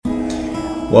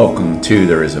Welcome to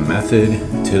There Is a Method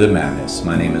to the Madness.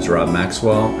 My name is Rob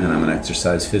Maxwell, and I'm an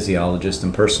exercise physiologist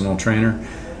and personal trainer.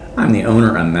 I'm the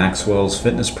owner of Maxwell's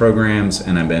Fitness Programs,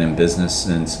 and I've been in business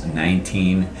since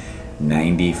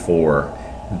 1994.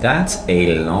 That's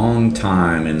a long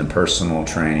time in the personal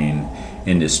training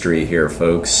industry here,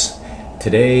 folks.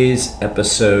 Today's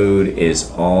episode is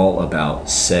all about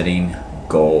setting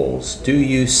goals. Do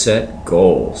you set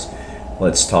goals?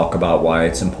 Let's talk about why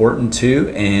it's important to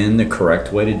and the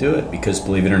correct way to do it, because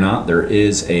believe it or not, there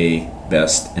is a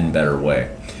best and better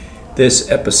way. This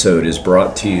episode is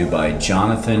brought to you by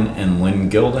Jonathan and Lynn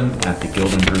Gilden at the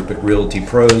Gilden Group at Realty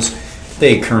Pros.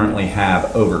 They currently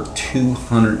have over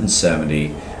 270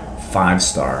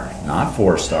 5-star, not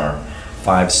 4-star,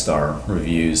 5-star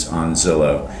reviews on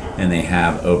Zillow, and they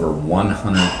have over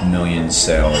 100 million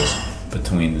sales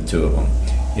between the two of them.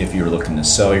 If you're looking to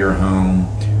sell your home,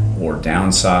 or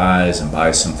downsize and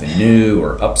buy something new,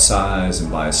 or upsize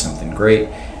and buy something great,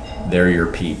 they're your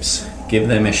peeps. Give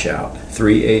them a shout,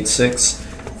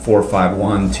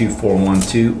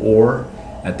 386-451-2412 or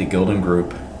at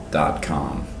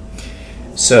thegildengroup.com.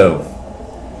 So,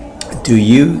 do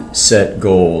you set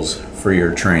goals for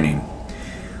your training?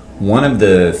 One of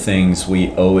the things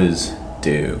we always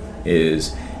do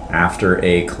is after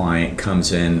a client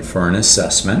comes in for an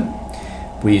assessment,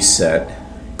 we set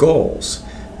goals.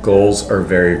 Goals are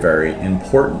very, very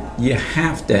important. You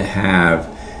have to have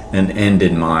an end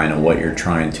in mind of what you're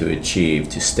trying to achieve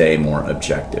to stay more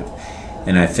objective.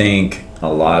 And I think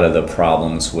a lot of the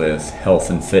problems with health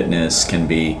and fitness can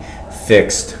be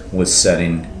fixed with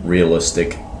setting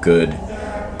realistic, good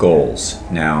goals.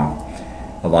 Now,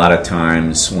 a lot of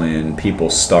times when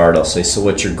people start, I'll say, so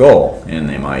what's your goal? And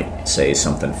they might say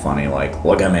something funny like,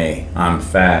 look at me, I'm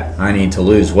fat, I need to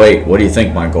lose weight. What do you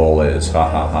think my goal is? Ha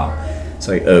ha ha. It's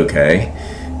like, okay,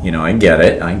 I get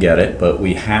it, but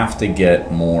we have to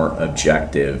get more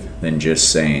objective than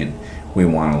just saying we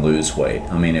want to lose weight.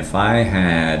 I mean, if I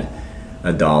had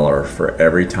 $1 for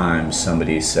every time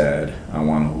somebody said, I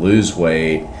want to lose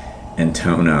weight and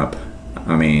tone up,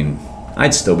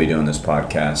 I'd still be doing this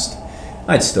podcast.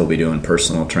 I'd still be doing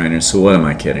personal training. So what am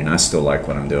I kidding? I still like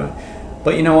what I'm doing.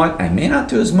 But you know what? I may not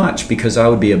do as much because I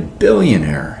would be a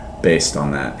billionaire based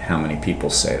on that. How many people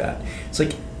say that? It's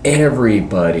like,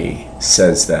 everybody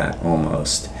says that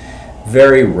almost.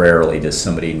 Very rarely does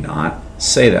somebody not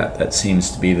say that. That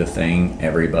seems to be the thing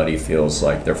everybody feels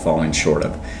like they're falling short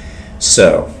of.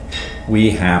 So we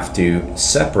have to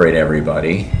separate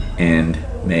everybody and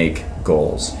make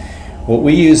goals. What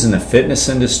we use in the fitness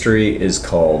industry is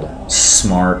called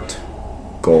SMART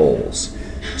goals.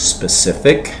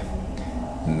 Specific,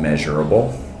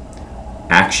 measurable,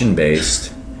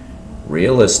 action-based,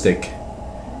 realistic,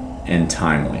 and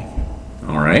timely.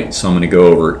 All right, so I'm going to go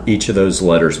over each of those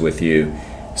letters with you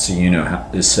so you know how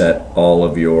to set all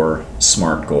of your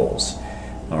SMART goals.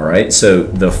 All right, so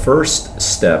the first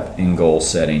step in goal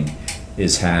setting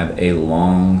is have a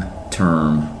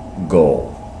long-term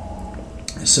goal.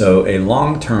 So a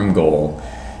long-term goal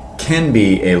can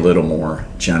be a little more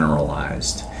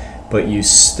generalized, but you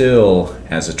still,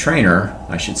 as a trainer,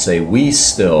 we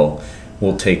still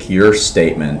will take your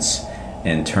statements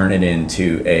and turn it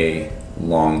into a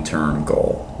long-term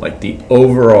goal, like the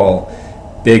overall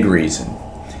big reason.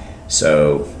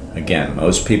 So again,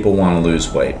 most people want to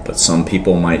lose weight, but some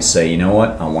people might say, you know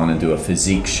what, I want to do a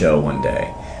physique show one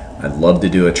day. I'd love to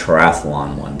do a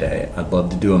triathlon one day. I'd love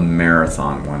to do a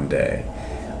marathon one day.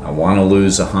 I want to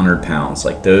lose 100 pounds.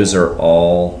 Like, those are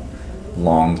all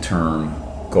long-term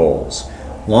goals.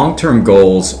 Long-term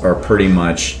goals are pretty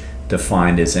much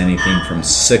defined as anything from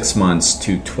 6 months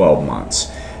to 12 months.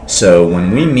 So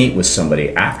when we meet with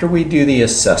somebody after we do the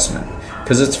assessment,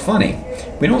 because it's funny,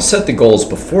 we don't set the goals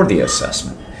before the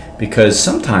assessment because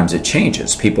sometimes it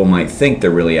changes. People might think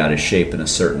they're really out of shape in a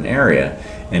certain area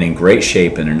and in great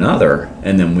shape in another,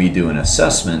 and then we do an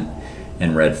assessment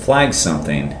and red flag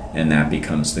something, and that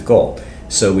becomes the goal.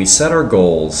 So we set our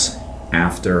goals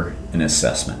after an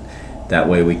assessment. That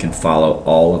way we can follow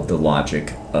all of the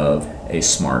logic of a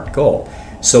SMART goal.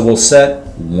 So we'll set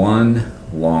one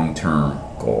long-term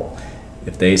goal.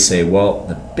 If they say, well,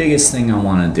 the biggest thing I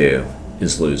want to do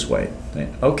is lose weight.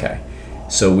 Okay,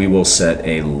 so we will set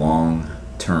a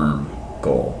long-term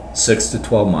goal, 6 to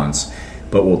 12 months,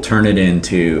 but we'll turn it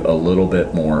into a little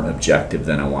bit more objective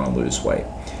than I want to lose weight.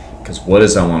 Because what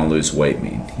does I want to lose weight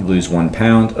mean? You lose 1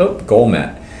 pound, goal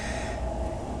met.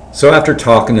 So after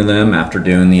talking to them, after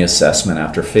doing the assessment,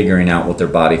 after figuring out what their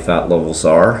body fat levels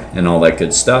are and all that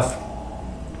good stuff,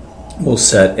 we'll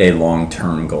set a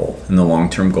long-term goal. And the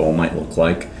long-term goal might look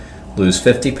like lose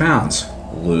 50 pounds,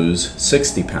 lose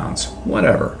 60 pounds,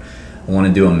 whatever. I want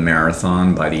to do a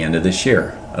marathon by the end of this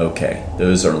year. Okay,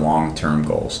 those are long-term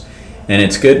goals. And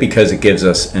it's good because it gives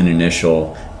us an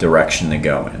initial direction to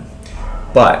go in.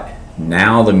 But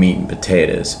now the meat and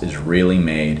potatoes is really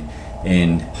made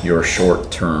in your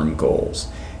short-term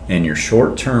goals. And your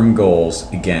short-term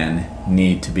goals, again,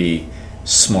 need to be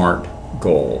SMART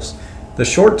goals. The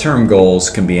short-term goals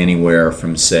can be anywhere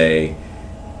from, say,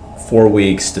 4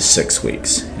 weeks to 6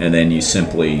 weeks. And then you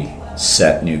simply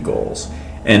set new goals.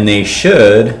 And they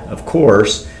should, of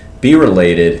course, be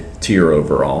related to your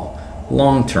overall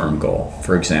long-term goal.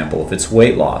 For example, if it's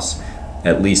weight loss,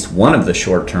 at least one of the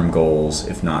short-term goals,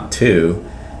 if not two,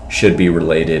 should be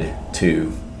related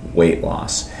to weight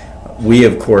loss. We,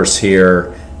 of course,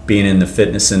 here, being in the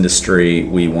fitness industry,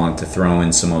 we want to throw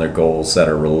in some other goals that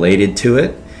are related to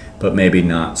it, but maybe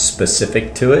not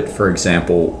specific to it. For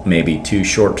example, maybe 2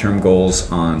 short-term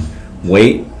goals on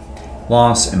weight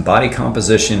loss and body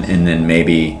composition, and then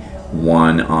maybe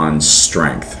 1 on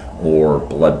strength or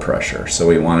blood pressure. So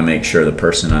we want to make sure the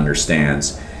person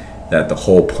understands that the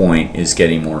whole point is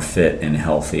getting more fit and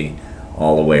healthy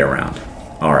all the way around.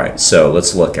 All right, so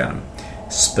let's look at them.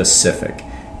 Specific.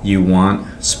 You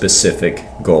want specific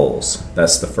goals.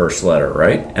 That's the first letter,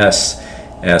 right? S,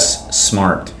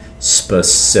 SMART,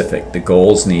 specific. The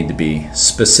goals need to be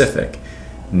specific.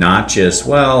 Not just,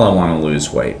 well, I want to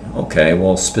lose weight. Okay,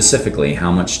 well, specifically,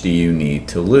 how much do you need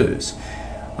to lose?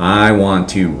 I want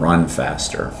to run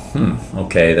faster.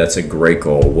 Okay, that's a great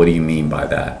goal. What do you mean by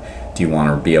that? Do you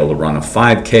want to be able to run a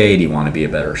 5K? Do you want to be a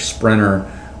better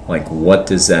sprinter? Like, what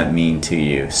does that mean to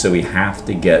you? So we have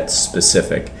to get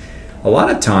specific. A lot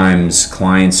of times,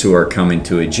 clients who are coming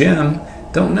to a gym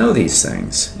don't know these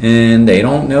things, and they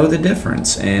don't know the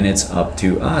difference, and it's up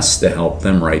to us to help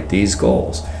them write these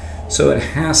goals. So it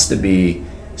has to be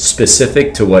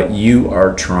specific to what you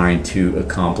are trying to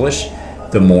accomplish.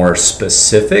 The more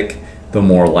specific, the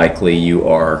more likely you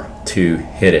are to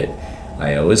hit it.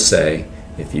 I always say,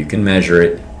 if you can measure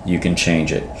it, you can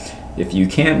change it. If you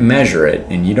can't measure it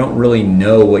and you don't really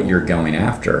know what you're going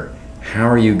after, how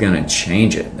are you going to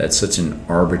change it? That's such an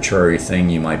arbitrary thing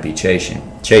you might be chasing.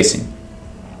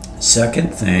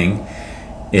 Second thing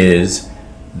is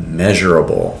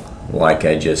measurable, like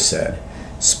I just said.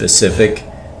 Specific,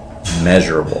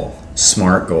 measurable,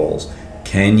 SMART goals.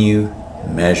 Can you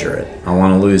measure it? I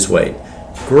want to lose weight.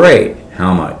 Great.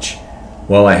 How much?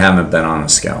 Well, I haven't been on a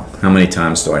scale. How many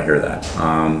times do I hear that?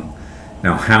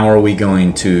 Now, how are we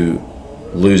going to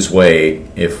lose weight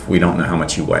if we don't know how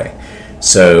much you weigh?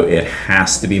 So it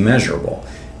has to be measurable.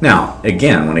 Now,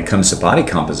 again, when it comes to body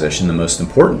composition, the most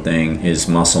important thing is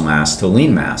muscle mass to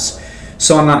lean mass.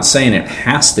 So I'm not saying it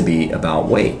has to be about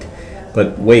weight,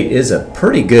 but weight is a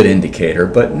pretty good indicator.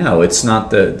 But no, it's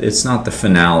not the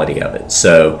finality of it.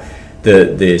 So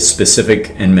the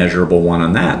specific and measurable one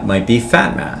on that might be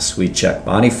fat mass. We check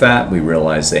body fat. We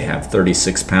realize they have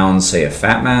 36 pounds, say, of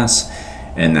fat mass,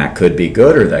 and that could be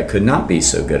good or that could not be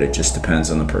so good. It just depends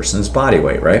on the person's body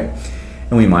weight, right?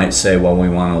 And we might say, well, we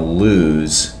want to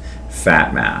lose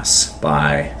fat mass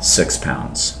by 6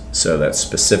 pounds. So that's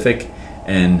specific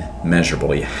and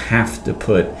measurable. You have to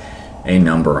put a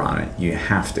number on it. You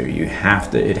have to.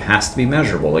 It has to be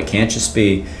measurable. It can't just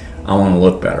be, I want to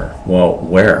look better. Well,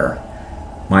 where?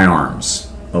 My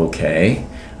arms. Okay.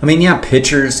 I mean, yeah,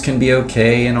 pictures can be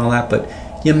okay and all that, but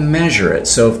you measure it.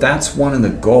 So if that's one of the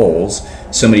goals,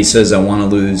 somebody says, I want to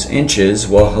lose inches.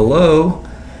 Well, hello.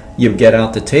 You get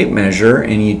out the tape measure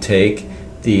and you take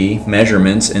the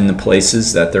measurements in the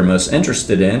places that they're most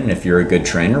interested in. And if you're a good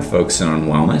trainer focusing on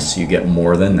wellness, you get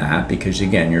more than that because,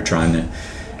 again, you're trying to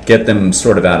get them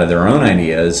sort of out of their own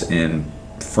ideas and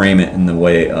frame it in the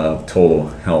way of total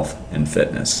health and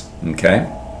fitness.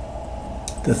 Okay?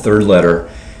 The third letter,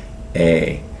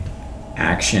 A,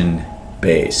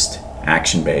 action-based.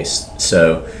 Action-based.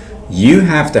 So you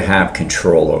have to have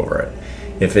control over it.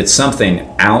 If it's something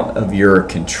out of your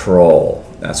control,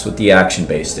 that's what the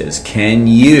action-based is. Can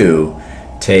you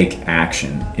take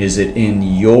action? Is it in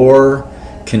your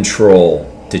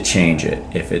control to change it?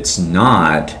 If it's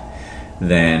not,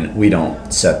 then we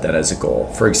don't set that as a goal.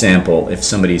 For example, if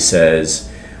somebody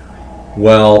says,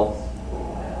 well,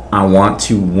 I want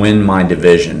to win my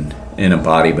division in a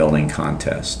bodybuilding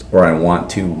contest, or I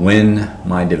want to win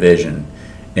my division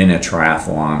in a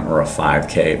triathlon or a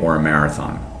 5K or a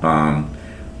marathon.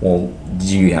 Well,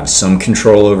 do you have some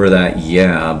control over that?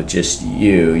 Yeah, but just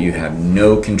you have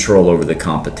no control over the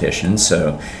competition.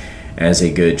 So as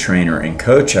a good trainer and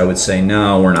coach, I would say,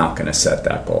 no, we're not going to set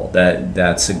that goal.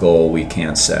 That's a goal we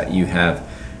can't set. You have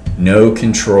no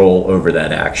control over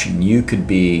that action. You could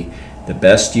be the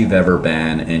best you've ever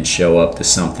been and show up to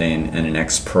something and an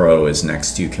ex-pro is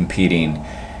next to you competing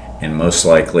and most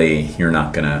likely you're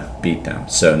not going to beat them.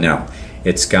 So no,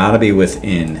 it's got to be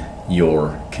within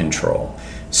your control.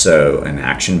 So an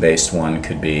action-based one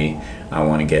could be, I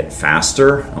want to get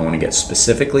faster, I want to get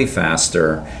specifically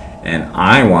faster, and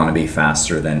I want to be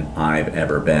faster than I've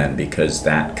ever been, because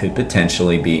that could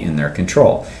potentially be in their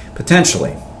control.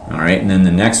 Potentially. All right. And then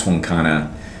the next one kind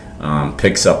of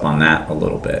picks up on that a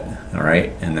little bit. All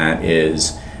right. And that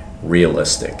is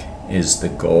realistic. Is the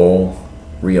goal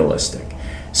realistic?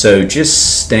 So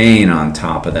just staying on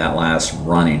top of that last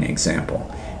running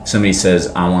example. Somebody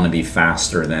says, I want to be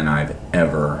faster than I've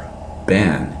ever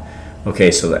been.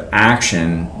 Okay, so the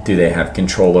action, do they have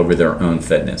control over their own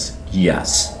fitness?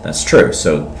 Yes, that's true.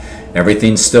 So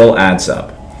everything still adds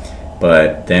up.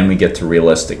 But then we get to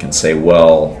realistic and say,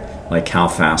 well, like, how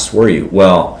fast were you?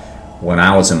 Well, when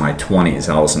I was in my 20s,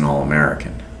 I was an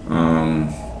All-American.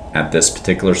 At this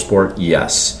particular sport,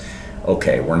 yes.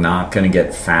 Okay, we're not going to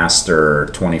get faster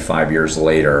 25 years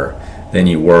later than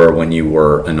you were when you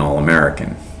were an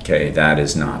All-American. Okay, that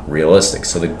is not realistic.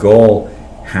 So the goal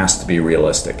has to be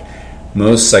realistic.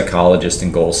 Most psychologists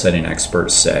and goal-setting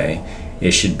experts say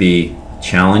it should be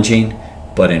challenging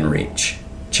but in reach.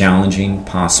 Challenging,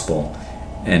 possible,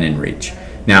 and in reach.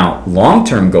 Now,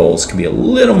 long-term goals can be a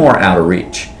little more out of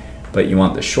reach, but you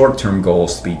want the short-term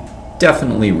goals to be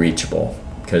definitely reachable,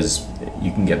 because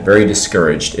you can get very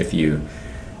discouraged if you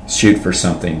shoot for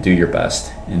something, do your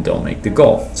best, and don't make the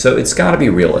goal. So it's got to be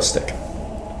realistic.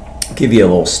 I'll give you a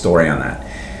little story on that.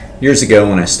 Years ago,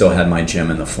 when I still had my gym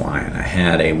in the Fly-In, I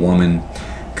had a woman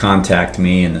contact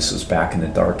me, and this was back in the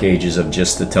dark ages of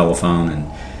just the telephone,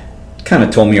 and kind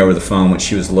of told me over the phone what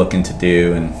she was looking to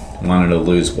do and wanted to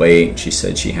lose weight. She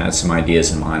said she had some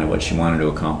ideas in mind of what she wanted to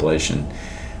accomplish and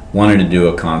wanted to do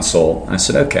a consult. I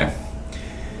said, okay.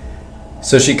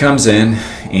 So she comes in,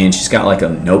 and she's got like a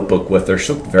notebook with her.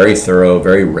 She looked very thorough,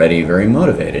 very ready, very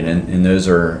motivated, and those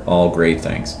are all great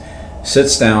things.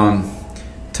 Sits down,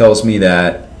 tells me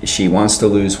that she wants to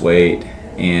lose weight,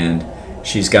 and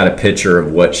she's got a picture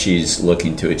of what she's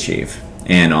looking to achieve,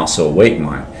 and also a weight in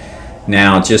mind.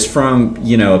 Now, just from,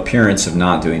 appearance of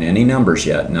not doing any numbers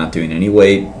yet, not doing any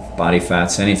weight, body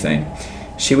fats, anything,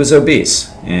 she was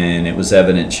obese, and it was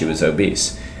evident she was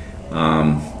obese.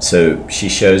 So she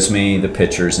shows me the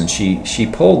pictures, and she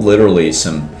pulled literally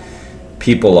some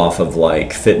people off of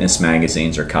like fitness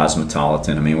magazines or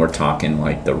Cosmopolitan. I mean, we're talking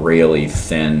like the really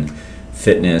thin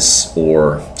fitness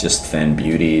or just thin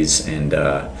beauties, and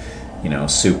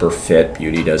super fit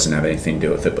beauty doesn't have anything to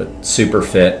do with it, but super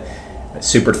fit,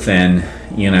 super thin,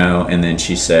 and then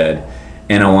she said,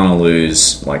 and I want to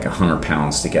lose like 100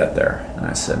 pounds to get there. And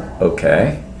I said,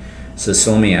 okay. So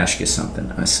let me ask you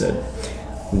something. I said,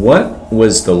 what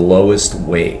was the lowest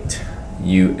weight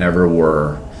you ever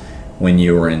were when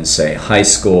you were in, say, high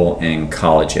school and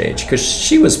college age? Because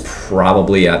she was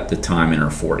probably at the time in her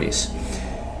 40s.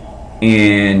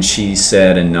 And she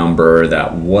said a number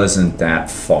that wasn't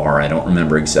that far. I don't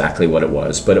remember exactly what it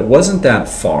was, but it wasn't that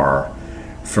far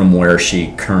from where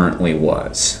she currently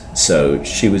was. So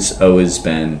she always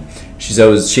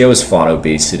fought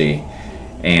obesity,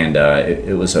 and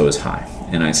it was always high.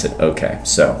 And I said, okay,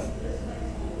 so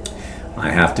I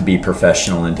have to be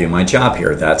professional and do my job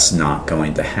here. That's not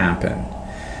going to happen.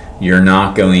 You're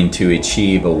not going to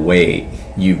achieve a weight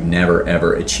you've never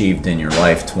ever achieved in your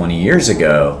life 20 years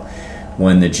ago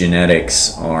when the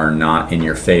genetics are not in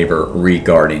your favor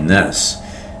regarding this.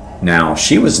 Now,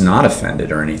 she was not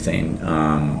offended or anything.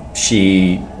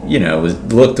 She,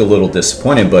 looked a little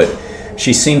disappointed, but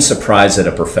she seemed surprised that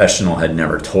a professional had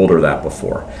never told her that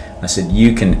before. I said,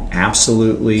 you can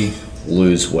absolutely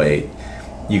lose weight.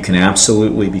 You can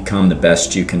absolutely become the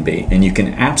best you can be. And you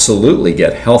can absolutely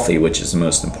get healthy, which is the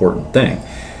most important thing.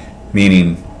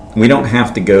 Meaning, we don't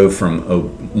have to go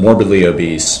from morbidly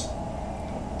obese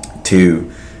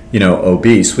to,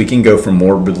 obese. We can go from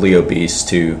morbidly obese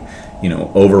to,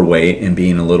 overweight, and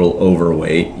being a little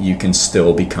overweight, you can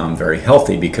still become very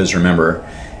healthy, because remember,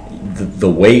 the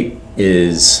weight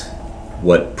is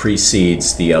what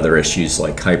precedes the other issues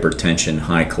like hypertension,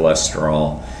 high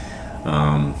cholesterol,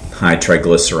 high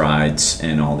triglycerides,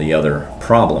 and all the other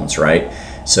problems, right?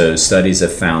 So studies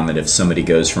have found that if somebody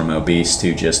goes from obese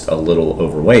to just a little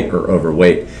overweight or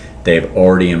overweight, they've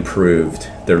already improved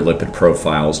their lipid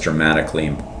profiles dramatically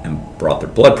and brought their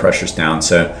blood pressures down.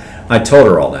 So I told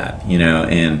her all that,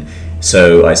 and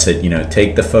so I said,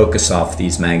 take the focus off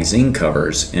these magazine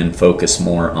covers and focus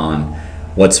more on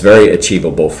what's very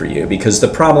achievable for you. Because the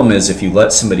problem is, if you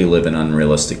let somebody live an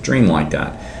unrealistic dream like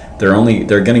that, they're going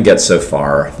to get so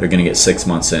far, they're going to get 6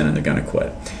 months in, and they're going to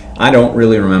quit. I don't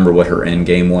really remember what her end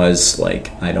game was. Like,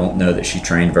 I don't know that she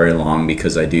trained very long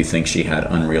because I do think she had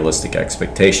unrealistic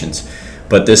expectations.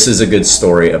 But this is a good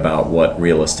story about what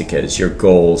realistic is. Your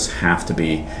goals have to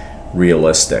be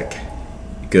realistic.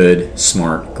 Good,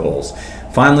 smart goals.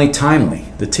 Finally, timely,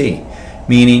 the T.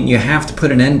 Meaning you have to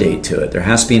put an end date to it. There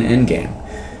has to be an end game.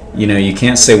 You know, you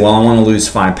can't say, well, I want to lose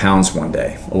 5 pounds one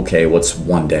day. Okay, what's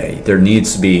one day? There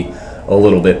needs to be a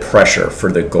little bit pressure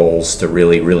for the goals to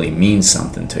really, really mean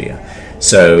something to you.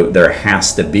 So there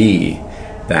has to be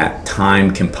that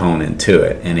time component to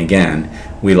it. And again,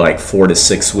 we like 4 to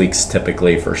 6 weeks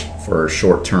typically for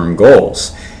short-term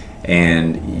goals.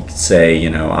 And you could say, you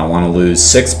know, I want to lose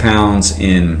 6 pounds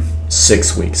in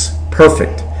 6 weeks.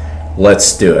 Perfect.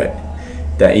 Let's do it.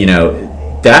 That, you know,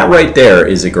 that right there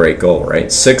is a great goal, right?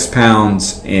 6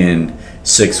 pounds in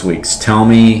 6 weeks. Tell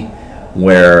me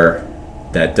where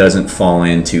that doesn't fall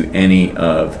into any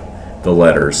of the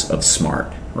letters of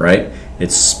SMART, right?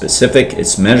 It's specific,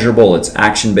 it's measurable, it's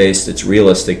action-based, it's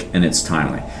realistic, and it's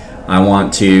timely. I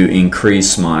want to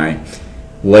increase my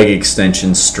leg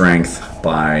extension strength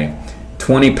by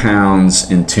 20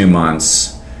 pounds in 2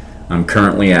 months. I'm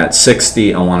currently at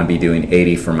 60. I want to be doing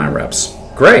 80 for my reps.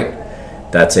 Great.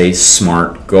 That's a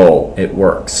SMART goal. It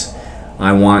works.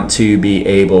 I want to be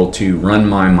able to run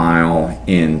my mile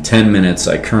in 10 minutes.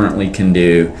 I currently can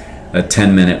do a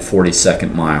 10-minute,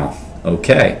 40-second mile.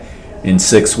 Okay. In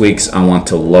 6 weeks, I want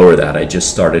to lower that. I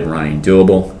just started running.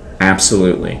 Doable?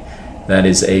 Absolutely. That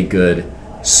is a good,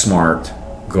 SMART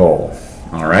goal.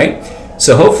 All right?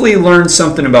 So hopefully you learned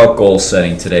something about goal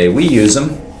setting today. We use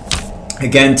them.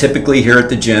 Again, typically here at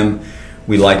the gym,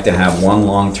 we like to have one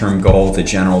long-term goal, the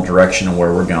general direction of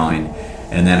where we're going,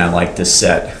 and then I like to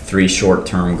set 3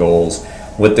 short-term goals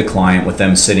with the client, with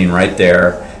them sitting right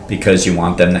there, because you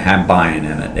want them to have buy-in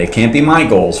in it. It can't be my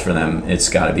goals for them. It's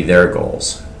got to be their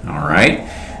goals. All right?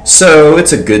 So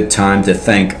it's a good time to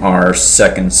thank our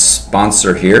second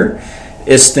sponsor here,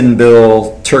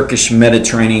 Istanbul Turkish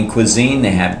Mediterranean Cuisine.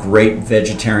 They have great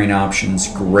vegetarian options,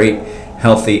 great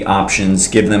healthy options.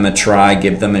 Give them a try,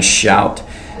 give them a shout.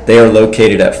 They are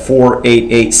located at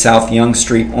 488 South Young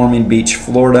Street, Ormond Beach,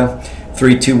 Florida,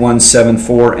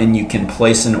 32174, and you can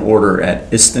place an order at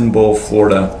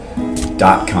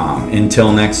istanbulflorida.com.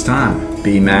 Until next time,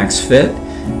 be Max Fit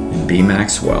and be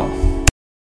Max Well.